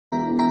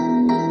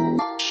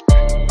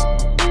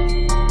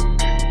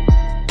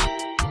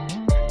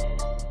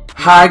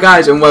Hi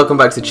guys, and welcome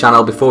back to the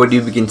channel. Before we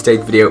do begin today's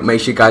video,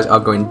 make sure you guys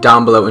are going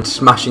down below and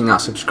smashing that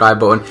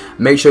subscribe button.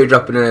 Make sure you're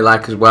dropping a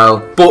like as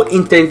well. But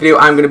in today's video,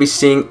 I'm going to be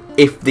seeing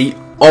if the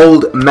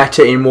old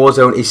meta in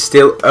Warzone is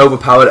still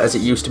overpowered as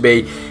it used to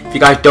be. If you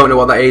guys don't know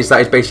what that is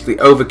basically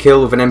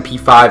overkill with an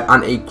MP5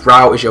 and a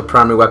Grout as your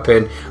primary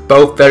weapon.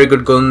 Both very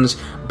good guns.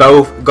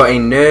 Both got a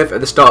nerf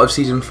at the start of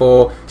Season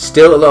 4.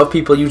 Still a lot of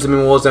people use them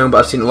in Warzone, but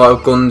I've seen a lot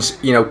of guns,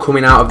 you know,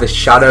 coming out of the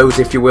shadows,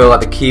 if you will, like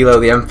the Kilo,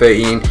 the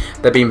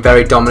M13. They're being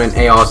very dominant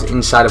ARs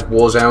inside of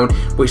Warzone,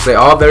 which they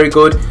are very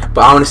good,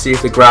 but I want to see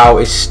if the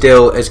Grout is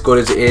still as good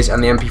as it is,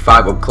 and the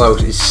MP5 up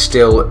close is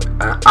still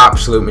an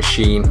absolute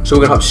machine. So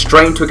we're going to hop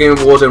straight into a game of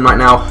Warzone right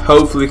now.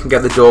 Hopefully we can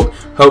get the dub.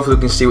 Hopefully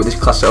we can see what this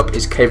class setup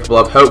is capable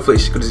of. Hopefully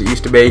it's as good as it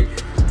used to be.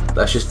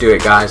 Let's just do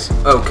it, guys.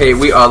 Okay,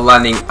 we are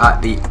landing at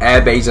the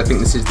airbase. I think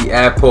this is the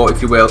airport, if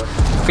you will.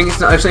 I think it's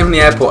not even the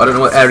airport. I don't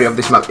know what area of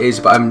this map is,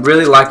 but I'm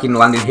really liking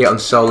landing here on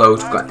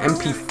solos. We've got an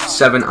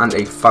MP7 and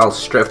a FAL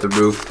straight off the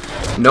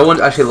roof. No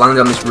one's actually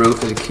landed on this roof.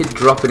 There's a kid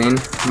dropping in,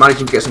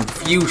 managing to get some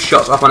few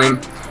shots off on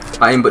him,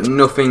 but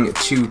nothing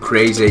too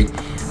crazy.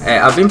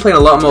 I've been playing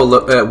a lot more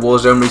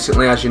Warzone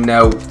recently, as you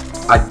know.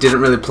 I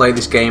didn't really play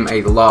this game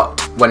a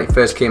lot when it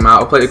first came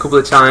out. I played it a couple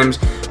of times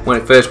when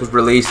it first was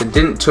released and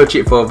didn't touch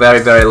it for a very,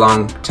 very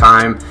long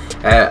time.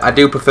 I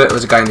do prefer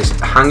there's a guy in this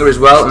hangar as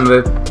well. I'm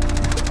a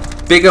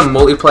bigger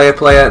multiplayer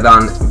player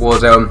than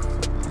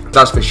Warzone,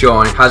 that's for sure,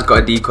 and it has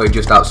got a decoy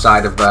just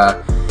outside of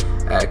there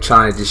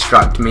trying to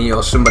distract me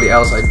or somebody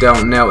else, I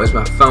don't know, as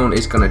my phone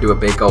is going to do a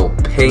big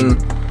old ping.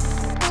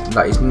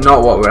 That is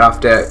not what we're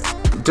after.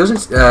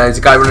 There's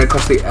a guy running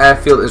across the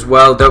airfield as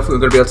well. Don't think we're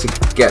going to be able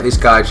to get this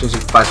guy. Just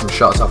need to fire some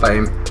shots off at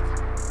him.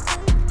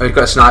 Oh, he's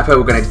got a sniper.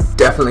 We're going to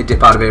definitely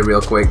dip out of here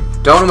real quick.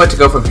 Don't know where to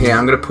go from here.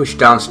 I'm going to push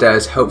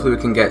downstairs. Hopefully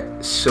we can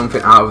get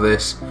something out of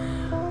this.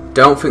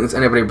 Don't think there's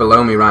anybody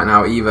below me right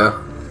now either,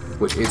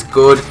 which is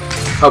good.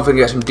 Hopefully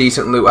we can get some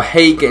decent loot. I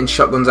hate getting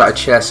shotguns out of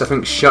chests. I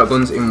think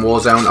shotguns in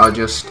Warzone are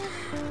just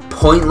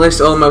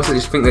pointless almost. I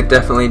just think they're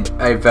definitely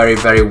a very,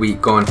 very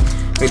weak gun.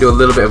 Let me do a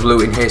little bit of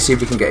looting here, see if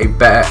we can get a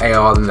better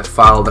AR than the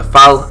FAL. The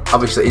FAL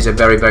obviously is a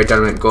very, very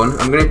dominant gun.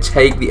 I'm going to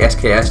take the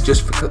SKS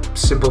just for the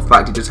simple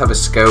fact it does have a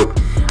scope,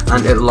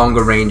 and at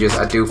longer ranges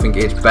I do think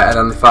it's better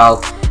than the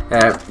FAL.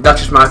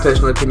 That's just my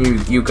personal opinion.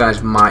 You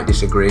guys might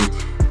disagree,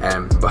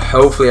 but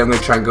hopefully I'm going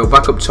to try and go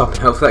back up top, and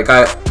hopefully that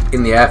guy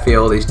in the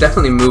airfield is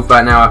definitely moved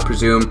by now, I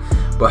presume,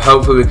 but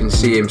hopefully we can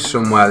see him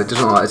somewhere. There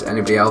doesn't look like there's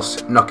anybody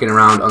else knocking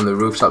around on the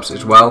rooftops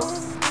as well.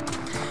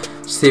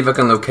 See if I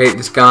can locate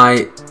this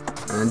guy.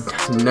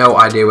 And no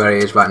idea where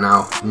he is right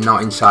now,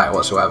 not in sight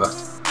whatsoever.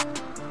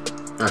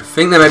 I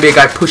think there may be a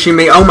guy pushing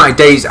me. Oh my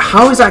days,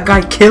 how is that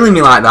guy killing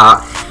me like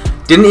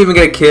that? Didn't even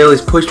get a kill,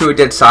 he's pushed me with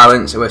dead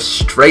silence. We're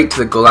straight to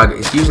the gulag.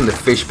 He's using the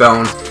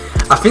fishbone.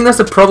 I think that's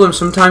the problem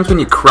sometimes when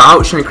you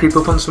crouch and you creep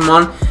up on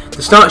someone.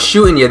 They start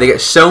shooting you, they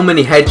get so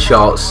many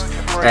headshots.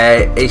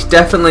 It's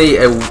definitely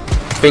a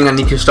thing I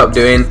need to stop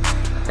doing,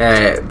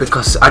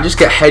 because I just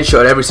get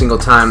headshot every single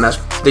time. That's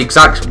the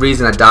exact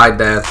reason I died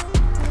there.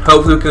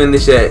 Hopefully we can win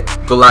this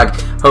gulag.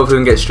 Hopefully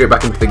we can get straight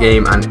back into the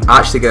game and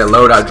actually get a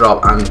loadout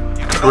drop and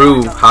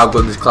prove how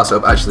good this class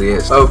up actually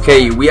is.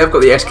 Okay, we have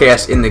got the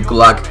SKS in the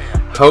gulag.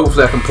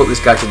 Hopefully I can put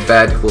this guy to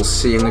bed. We'll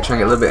see. I'm going to try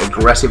and get a little bit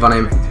aggressive on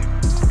him.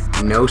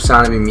 No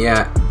sign of him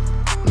yet.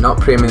 Not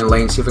pre him in the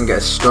lane. See if I can get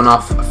a stun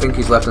off. I think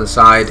he's left on the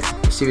side.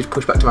 See if he's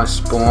pushed back to my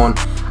spawn.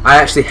 I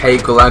actually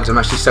hate gulags. I'm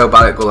actually so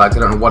bad at gulags. I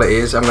don't know what it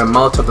is. I'm going to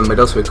Molotov the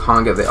middle so we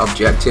can't get the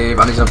objective.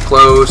 And he's up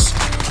close.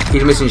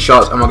 He's missing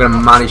shots, and we're going to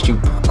manage to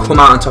come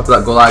out on top of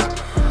that gulag.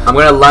 I'm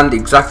going to land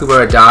exactly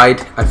where I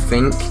died, I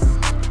think.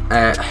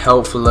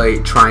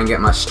 Hopefully try and get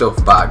my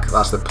stuff back.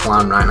 That's the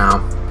plan right now.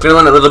 I'm going to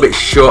land a little bit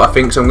short, I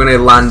think, so I'm going to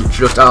land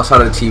just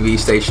outside of the TV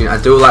station.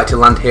 I do like to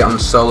land here on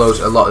solos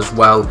a lot as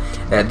well.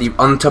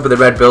 On top of the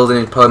red building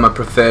is probably my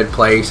preferred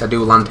place. I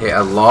do land here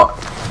a lot.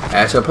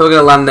 So I'm probably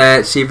going to land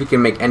there, see if we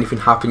can make anything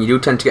happen. You do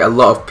tend to get a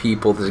lot of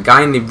people. There's a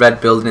guy in the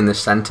red building in the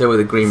center with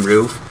a green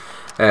roof.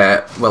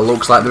 Well,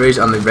 looks like there is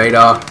on the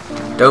radar.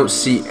 Don't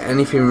see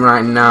anything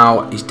right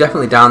now. He's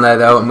definitely down there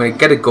though. I'm going to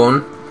get a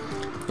gun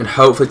and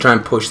hopefully try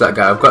and push that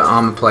guy. I've got an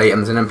armor plate and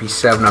there's an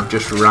MP7 I've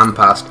just ran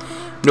past.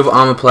 Another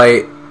armor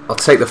plate. I'll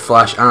take the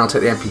flash and I'll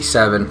take the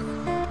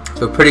MP7.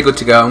 So pretty good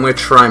to go. I'm going to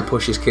try and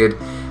push this kid.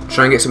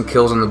 Try and get some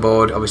kills on the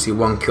board. Obviously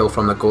one kill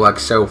from the gulag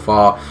so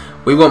far.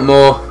 We want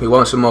more. We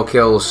want some more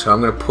kills. So I'm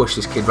going to push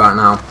this kid right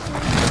now.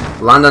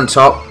 Land on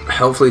top.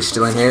 Hopefully he's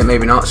still in here.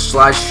 Maybe not.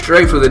 Slide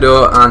straight through the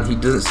door and he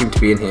doesn't seem to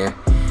be in here.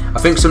 I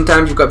think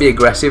sometimes you've got to be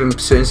aggressive in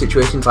certain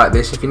situations like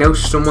this. If you know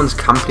someone's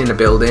camping in a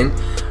building,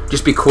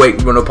 just be quick,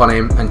 run up on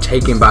him and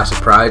take him by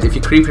surprise. If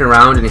you're creeping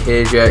around and he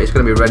hears you, it's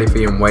going to be ready for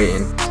you and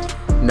waiting.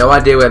 No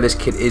idea where this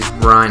kid is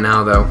right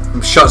now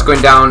though. Shots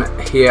going down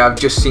here. I've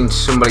just seen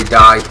somebody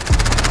die.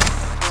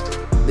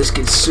 This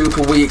kid's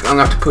super weak. I'm going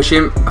to have to push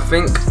him, I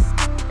think.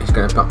 He's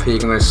going to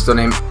peek. I'm going to stun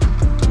him.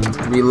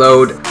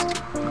 Reload.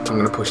 I'm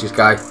going to push this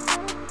guy.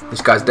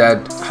 This guy's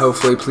dead.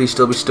 Hopefully, please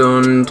still be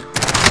stunned.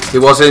 He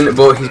wasn't,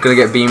 but he's going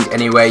to get beamed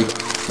anyway.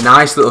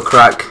 Nice little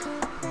crack.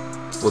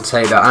 We'll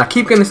take that. And I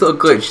keep getting this little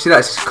glitch. See that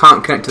it says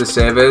can't connect to the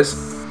servers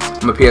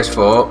on my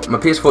PS4. My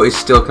PS4 is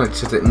still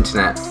connected to the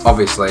internet,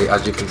 obviously.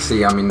 As you can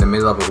see, I'm in the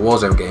middle of a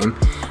Warzone game.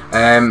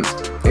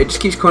 It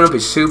just keeps coming up.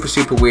 It's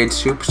super weird,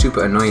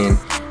 super annoying.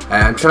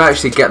 I'm trying to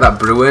actually get that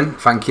brewing.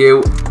 Thank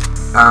you.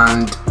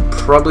 And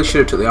probably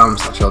should have took the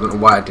arms. Actually, I don't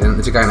know why I didn't.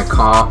 There's a guy in a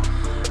car.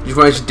 Just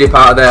wanted to dip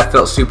out of there. I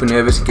felt super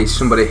nervous in case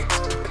somebody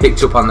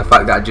picked up on the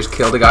fact that I just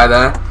killed a guy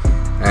there.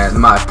 They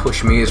might have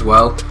pushed me as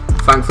well.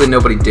 Thankfully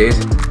nobody did,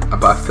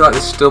 but I feel like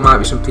there still might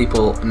be some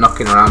people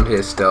knocking around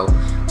here still.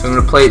 So I'm going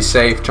to play it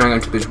safe, try and go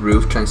into this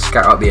roof, try and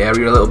scout out the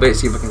area a little bit,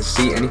 see if I can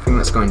see anything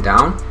that's going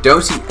down.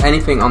 Don't see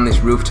anything on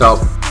this rooftop,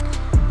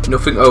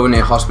 nothing over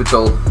near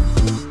hospital.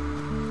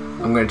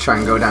 I'm going to try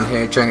and go down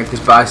here, try and get to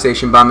this buy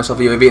station by myself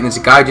UAV, and there's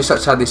a guy just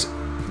outside this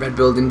red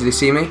building. Did he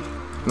see me?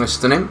 I'm going to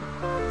stun him.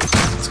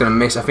 It's going to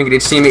miss. I think he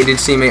did see me. He did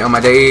see me. On my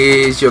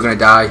days, you're going to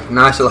die.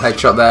 Nice little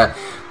headshot there.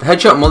 The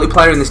headshot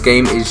multiplier in this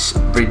game is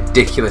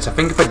ridiculous. I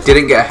think if I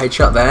didn't get a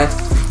headshot there,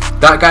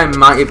 that guy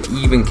might have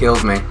even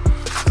killed me.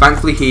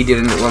 Thankfully he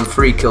didn't. We're on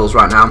 3 kills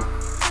right now.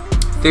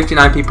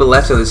 59 people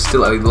left, so there's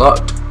still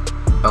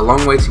a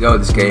long way to go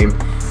with this game.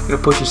 I'm going to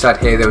push inside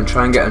here though and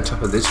try and get on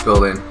top of this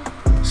building.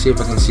 See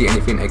if I can see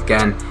anything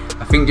again.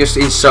 I think just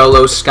in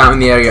solos, scouting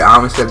the area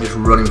out instead of just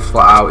running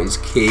flat out is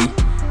key.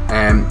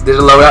 There's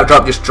a loadout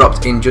drop just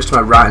dropped in just to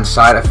my right hand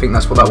side. I think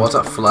that's what that was,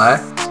 that flare.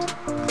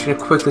 I'm just going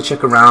to quickly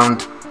check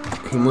around.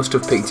 He must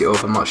have picked it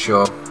up, I'm not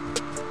sure.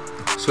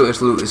 So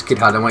this loot this kid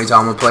had on his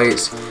armor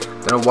plates.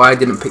 Don't know why I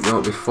didn't pick them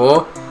up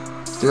before.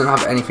 Doesn't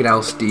have anything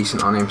else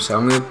decent on him, so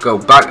I'm going to go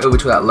back over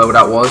to where that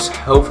loadout was.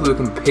 Hopefully we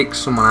can pick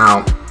someone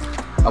out.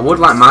 I would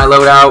like my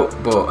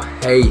loadout, but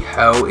hey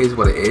ho, is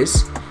what it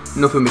is.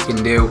 Nothing we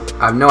can do.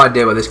 I have no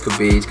idea where this could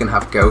be. He's going to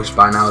have ghosts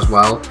by now as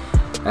well.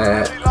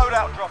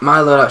 My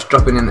loadout's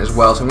dropping in as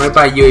well, so I'm going to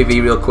buy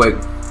UAV real quick.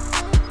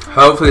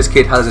 Hopefully this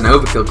kid has an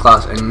overkill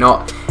class and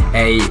not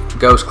a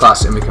ghost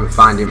class and we can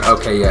find him.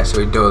 Okay, yeah, so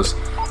he does.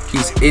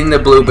 He's in the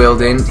blue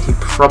building. He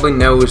probably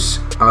knows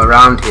I'm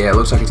around here. It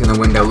looks like he's in the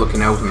window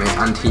looking over me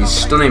and he's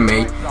stunning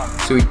me,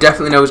 so he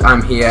definitely knows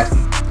I'm here.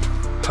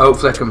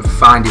 Hopefully I can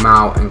find him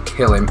out and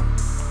kill him.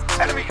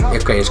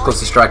 Okay, he's close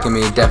to striking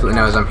me. He definitely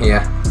knows I'm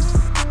here.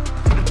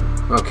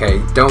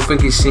 Okay, don't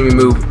think he's seen me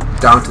move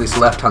down to this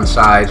left hand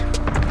side.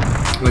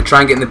 I'm going to try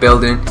and get in the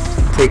building,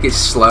 take it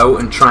slow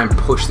and try and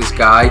push this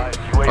guy.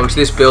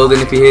 Obviously this building,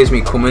 if he hears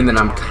me coming, then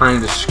I'm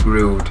kind of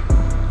screwed.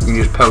 You can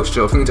just post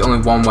up. I think it's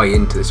only one way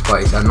into this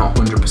place. I'm not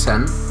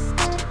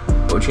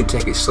 100%. But we should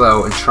take it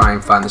slow and try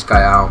and find this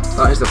guy out.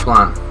 That is the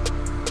plan.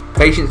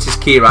 Patience is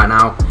key right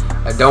now.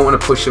 I don't want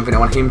to push something. I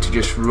want him to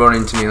just run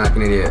into me like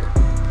an idiot.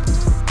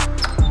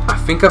 I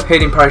think I've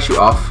heard him parachute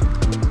off.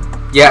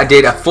 Yeah, I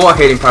did. I thought I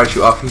heard him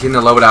parachute off. He's in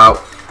the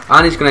loadout.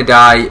 And he's going to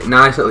die.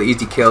 Nice little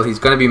easy kill. He's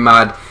going to be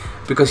mad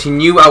because he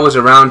knew I was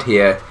around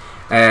here.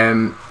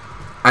 And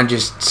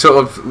just sort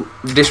of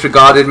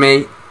disregarded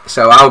me,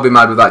 so I would be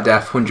mad with that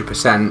death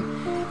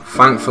 100%.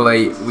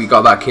 Thankfully we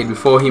got that kid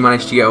before he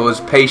managed to get us.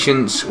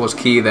 Patience was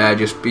key there,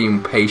 just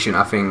being patient.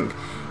 I think,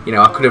 you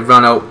know, I could have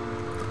run out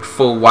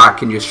full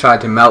whack and just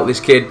tried to melt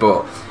this kid,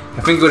 but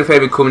I think it would have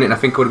favored coming in. I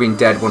think I would have been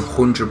dead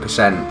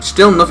 100%.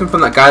 Still nothing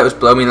from that guy that was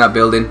blowing me in that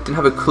building. Didn't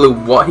have a clue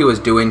what he was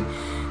doing,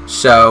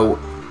 so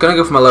gonna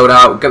go for my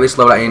loadout, get this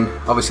loadout in.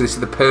 Obviously this is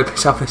the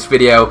purpose of this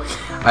video.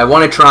 I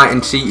want to try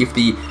and see if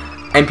the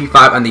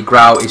MP5 and the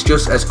Growl is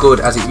just as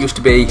good as it used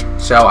to be.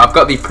 So I've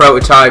got the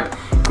prototype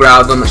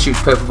Growl, the one that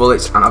shoots purple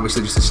bullets, and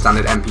obviously just a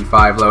standard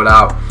MP5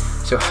 loadout.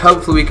 So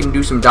hopefully we can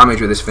do some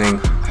damage with this thing.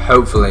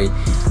 Hopefully.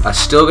 I'm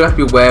still going to have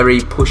to be wary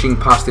pushing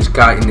past this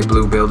guy in the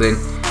blue building,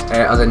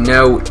 as I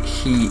know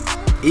he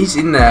is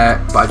in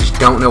there, but I just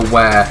don't know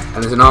where.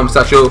 And there's an arm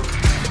satchel.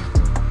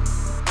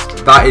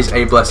 That is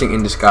a blessing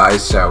in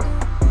disguise. So,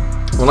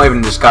 well, not even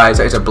in disguise,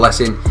 that is a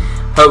blessing.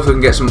 Hopefully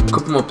we can get a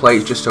couple more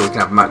plates just so we can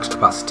have max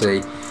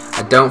capacity.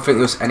 I don't think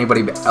there's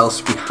anybody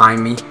else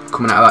behind me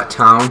coming out of that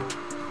town.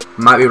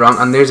 Might be wrong.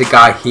 And there's a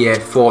guy here,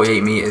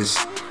 48 meters.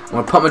 I'm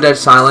going to pop my dead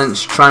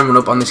silence, try and run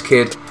up on this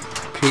kid,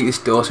 peek this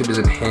door so he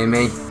doesn't hear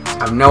me.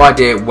 I have no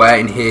idea where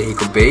in here he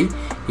could be.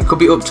 He could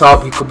be up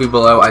top, he could be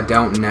below, I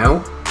don't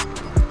know.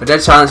 My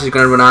dead silence is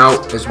going to run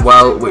out as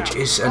well, which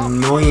is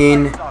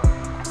annoying.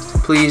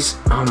 Please,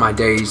 oh my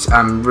days,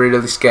 I'm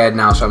really scared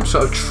now, so I'm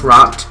sort of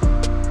trapped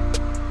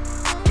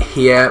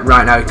here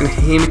right now. You can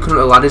hear me coming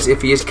up the ladders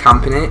if he is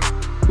camping it,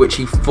 which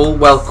he full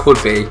well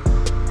could be.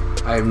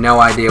 I have no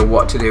idea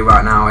what to do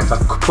right now. If I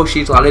push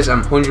these ladders,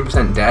 I'm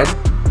 100% dead.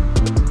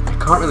 I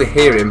can't really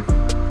hear him.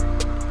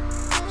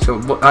 So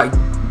what that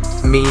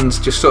means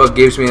just sort of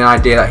gives me an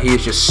idea that he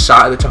is just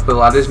sat at the top of the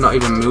ladders, not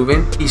even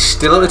moving. He's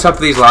still at the top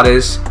of these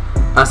ladders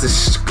as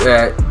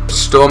the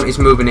storm is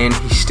moving in.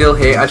 He's still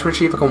here. I just want to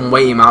see if I can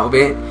wait him out a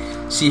bit,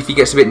 see if he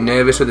gets a bit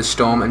nervous with the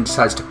storm and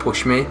decides to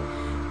push me.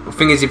 The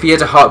thing is, if he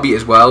has a heartbeat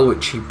as well,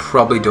 which he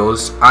probably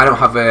does, I don't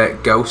have a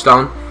ghost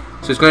on,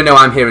 so he's going to know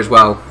I'm here as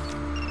well.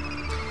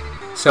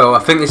 So I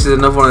think this is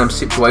another one of them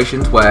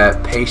situations where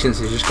patience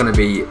is just going to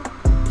be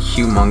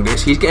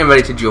humongous. He's getting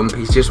ready to jump.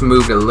 He's just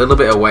moved a little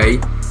bit away,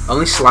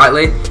 only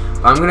slightly,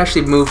 I'm going to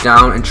actually move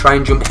down and try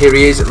and jump. Here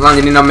he is,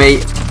 landing in on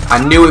me.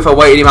 I knew if I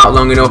waited him out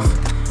long enough,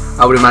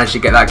 I would have managed to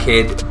get that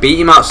kid. Beat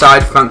him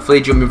outside,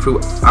 thankfully, jumping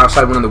through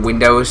outside one of the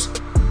windows.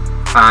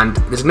 And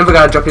there's another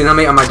guy dropping in on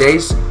me on my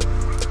days.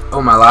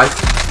 Oh my life.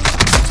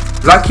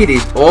 That kid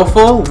is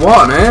awful. What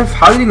on earth?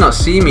 How did he not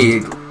see me?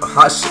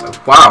 That's,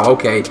 wow,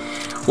 okay.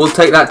 We'll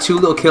take that. 2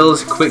 little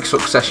kills, quick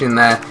succession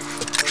there.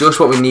 Just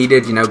what we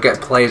needed, you know,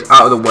 get players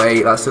out of the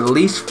way. That's the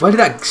least. Where did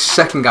that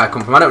second guy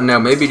come from? I don't know.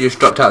 Maybe he just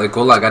dropped out of the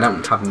gulag.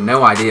 I have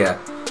no idea.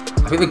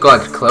 I think the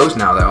gulag's closed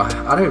now, though.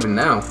 I don't even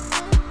know.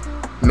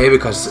 Maybe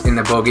because in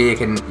the buggy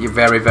you're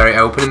very, very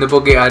open in the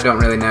buggy. I don't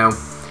really know.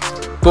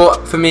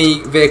 But for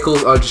me,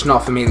 vehicles are just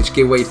not for me. They just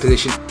give away your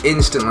position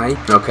instantly.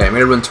 Okay, I'm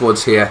going to run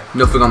towards here.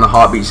 Nothing on the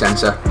heartbeat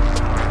sensor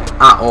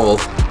at all.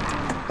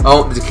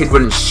 Oh, there's a kid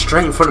running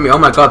straight in front of me. Oh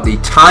my god, the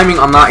timing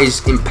on that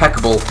is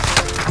impeccable.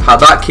 How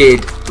that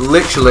kid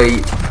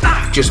literally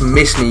just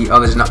missed me. Oh,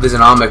 there's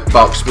an armor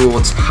box. We will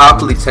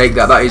happily take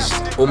that. That is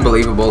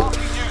unbelievable.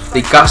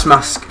 The gas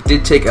mask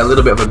did take a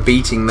little bit of a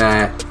beating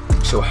there.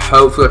 So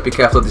hopefully I'll be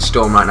careful of this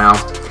storm right now.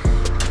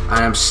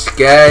 And I'm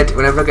scared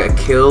whenever I get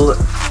a kill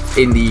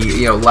in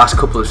the last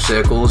couple of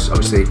circles.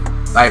 Obviously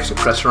I have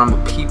suppressor on,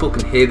 but people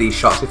can hear these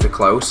shots if they're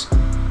close.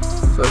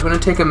 So I'm going to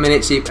take a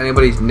minute, see if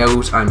anybody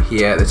knows I'm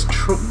here. There's a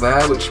truck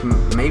there, which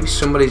maybe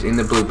somebody's in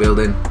the blue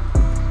building.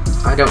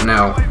 I don't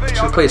know. Just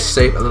going to play it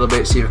safe a little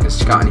bit, see if I can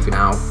scout anything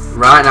out.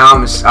 Right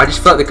now, I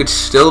just feel like there could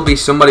still be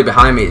somebody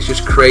behind me. It's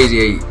just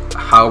crazy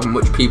how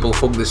much people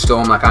hug the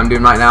storm like I'm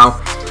doing right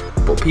now.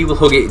 But people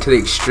hug it to the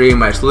extreme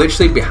where it's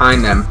literally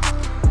behind them.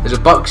 There's a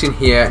box in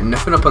here,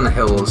 nothing up on the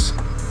hills.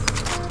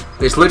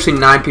 There's literally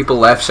 9 people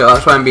left, so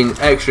that's why I'm being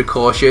extra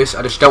cautious.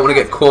 I just don't want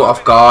to get caught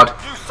off guard.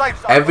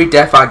 Every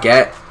death I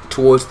get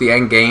towards the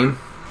end game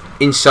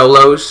in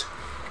solos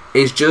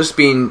is just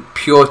being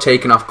pure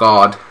taken off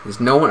guard. There's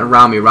no one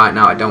around me right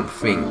now, I don't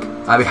think.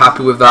 I'd be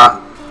happy with that.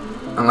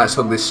 And let's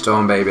hug this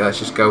storm, baby. Let's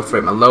just go for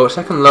it. My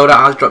second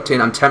loadout has dropped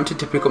in. I'm tempted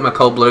to pick up my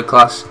cold-blooded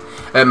class.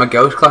 My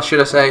ghost class, should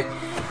I say.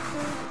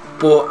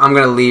 But I'm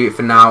going to leave it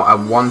for now. I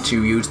want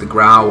to use the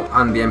Growl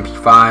and the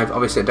MP5.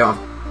 Obviously, I don't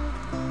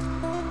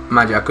have...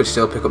 Imagine I could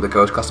still pick up the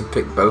ghost class and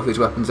pick both these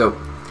weapons up.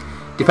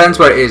 Depends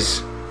where it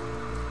is.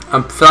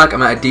 I feel like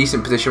I'm at a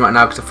decent position right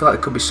now because I feel like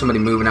there could be somebody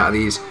moving out of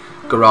these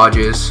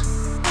garages.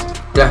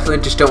 Definitely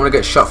just don't want to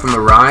get shot from the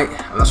right.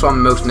 That's what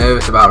I'm most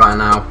nervous about right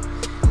now.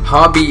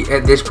 Heartbeat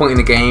at this point in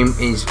the game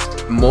is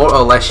more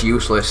or less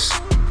useless.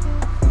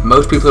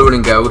 Most people are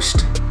running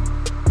Ghost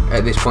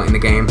at this point in the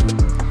game.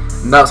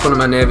 And that's one of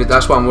my nerves.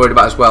 That's what I'm worried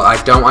about as well.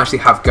 I don't actually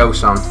have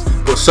Ghosts on.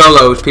 But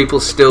solos, people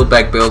still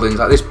beg buildings.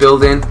 Like this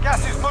building,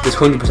 there's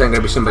 100% going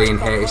to be somebody in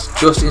here. It's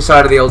just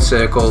inside of the old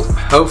circle.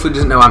 Hopefully he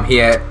doesn't know I'm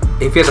here.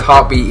 If he has a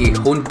heartbeat, he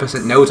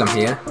 100% knows I'm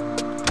here.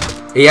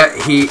 He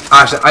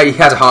has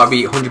a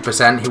heartbeat,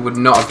 100%. He would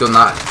not have done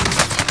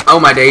that. Oh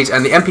my days.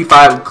 And the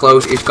MP5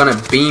 close is going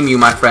to beam you,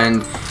 my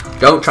friend.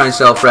 Don't try and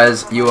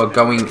self-res. You are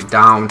going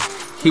down.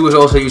 He was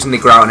also using the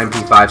Grout and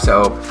MP5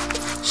 setup.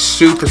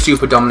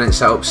 Super dominant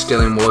setup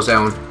still in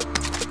Warzone.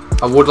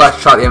 I would like to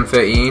try the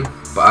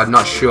M13, but I'm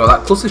not sure.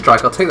 That cluster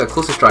strike, I'll take that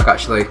cluster strike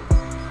actually.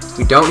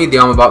 We don't need the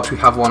armor box, we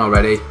have one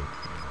already,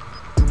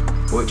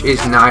 which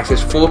is nice.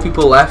 There's 4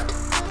 people left.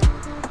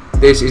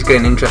 This is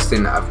getting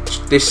interesting.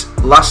 This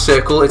last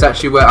circle is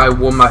actually where I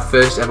won my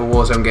first ever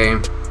Warzone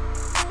game.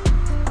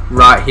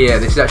 Right here,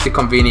 this is actually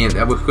convenient.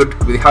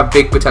 We have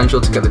big potential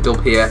to get the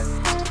dub here.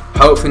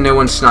 Hopefully no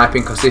one's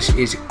sniping because this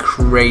is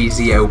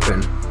crazy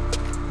open.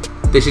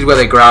 This is where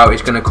the Grout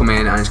is going to come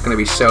in and it's going to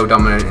be so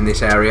dominant in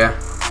this area.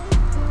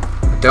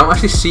 I don't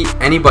actually see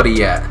anybody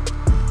yet.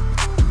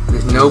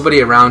 There's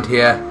nobody around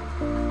here.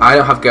 I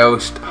don't have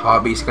Ghost.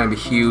 Heartbeat's going to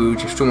be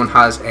huge. If someone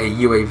has a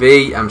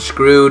UAV, I'm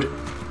screwed.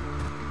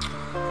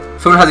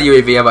 If someone has a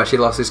UAV, I've actually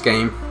lost this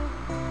game.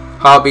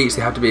 Heartbeats,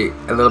 they have to be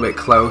a little bit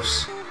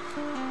close.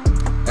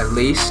 At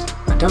least.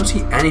 I don't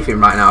see anything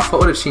right now. I thought I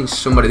would have seen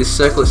somebody. This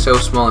circle is so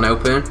small and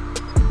open.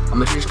 I'm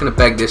literally just going to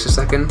beg this a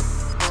second.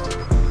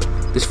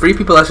 There's 3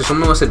 people left, so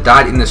someone must have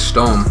died in the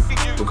storm.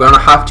 We're going to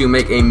have to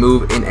make a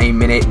move in a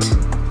minute.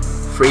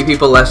 3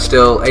 people left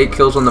still, 8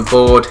 kills on the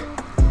board.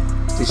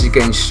 This is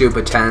getting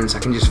super tense. I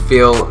can just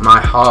feel my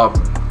heart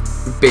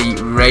beat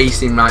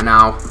racing right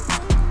now.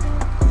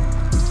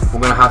 We're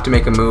going to have to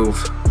make a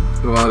move.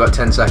 We've only got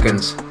 10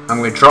 seconds. I'm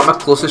going to drop my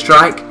cluster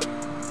strike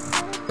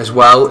as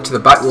well to the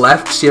back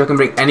left, see if I can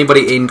bring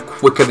anybody in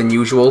quicker than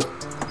usual.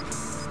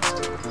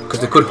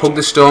 Because they could hug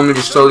the storm and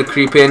just slowly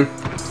creep in.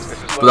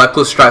 But that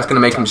cluster strike is going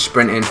to make him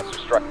sprint in.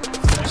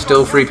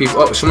 Still 3 people.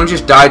 Oh, someone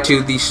just died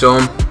to the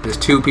storm. There's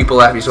 2 people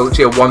left. It's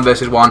literally a 1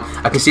 versus 1.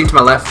 I can see him to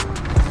my left.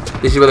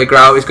 This is where the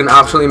Grout is going to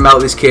absolutely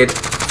melt this kid.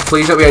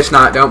 Please don't be a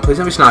snipe. Please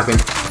don't be sniping.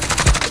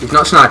 He's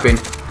not sniping.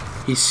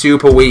 He's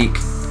super weak.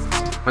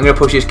 I'm going to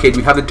push this kid.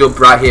 We have the dub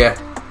right here.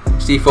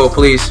 C4,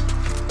 please.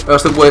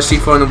 That's the worst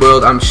C4 in the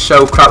world. I'm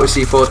so crap with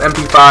C4s.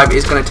 MP5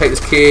 is going to take this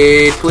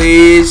kid,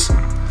 please.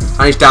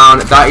 And he's down.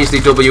 That is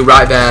the W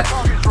right there.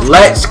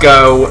 Let's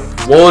go.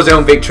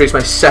 Warzone victory. It's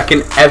my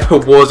second ever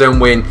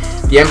Warzone win.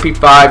 The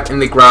MP5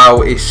 and the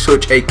Growl is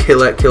such a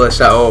killer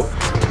setup.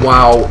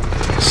 Wow,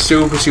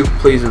 super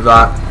pleased with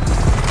that.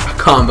 I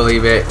can't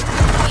believe it.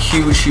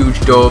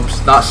 Huge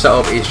dubs. That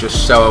setup is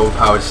just so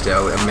overpowered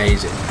still.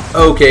 Amazing.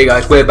 Okay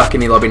guys, we're back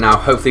in the lobby now.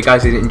 Hopefully you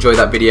guys did enjoy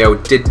that video.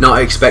 Did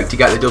not expect to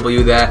get the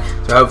W there,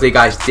 so hopefully you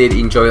guys did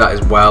enjoy that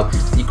as well.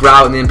 The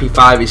Growl and the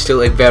MP5 is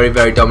still a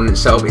very dominant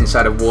setup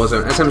inside of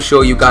Warzone, as I'm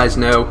sure you guys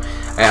know.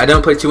 I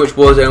don't play too much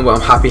Warzone,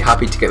 but I'm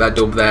happy to get that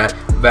dub there.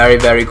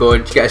 Very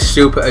good. You get a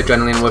super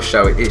adrenaline rush,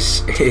 so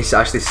it's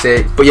actually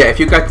sick. But yeah, if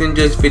you guys enjoyed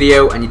this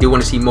video and you do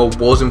want to see more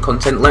Warzone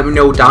content, let me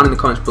know down in the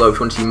comments below if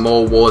you want to see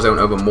more Warzone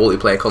over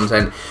multiplayer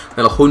content.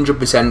 I'll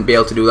 100% be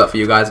able to do that for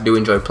you guys. I do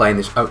enjoy playing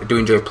this. I do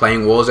enjoy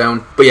playing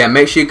Warzone. But yeah,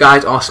 make sure you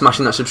guys are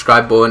smashing that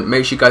subscribe button.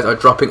 Make sure you guys are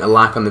dropping a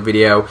like on the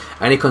video.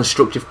 Any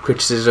constructive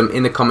criticism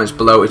in the comments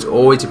below is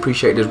always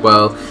appreciated as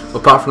well. But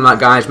apart from that,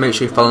 guys, make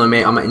sure you follow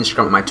me on my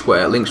Instagram and my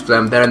Twitter. Links for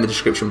them, they're in the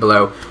description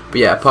below. But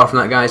yeah, apart from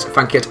that, guys,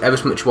 thank you guys ever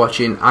so much for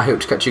watching. I hope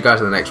to catch you guys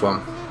in the next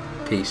one.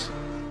 Peace.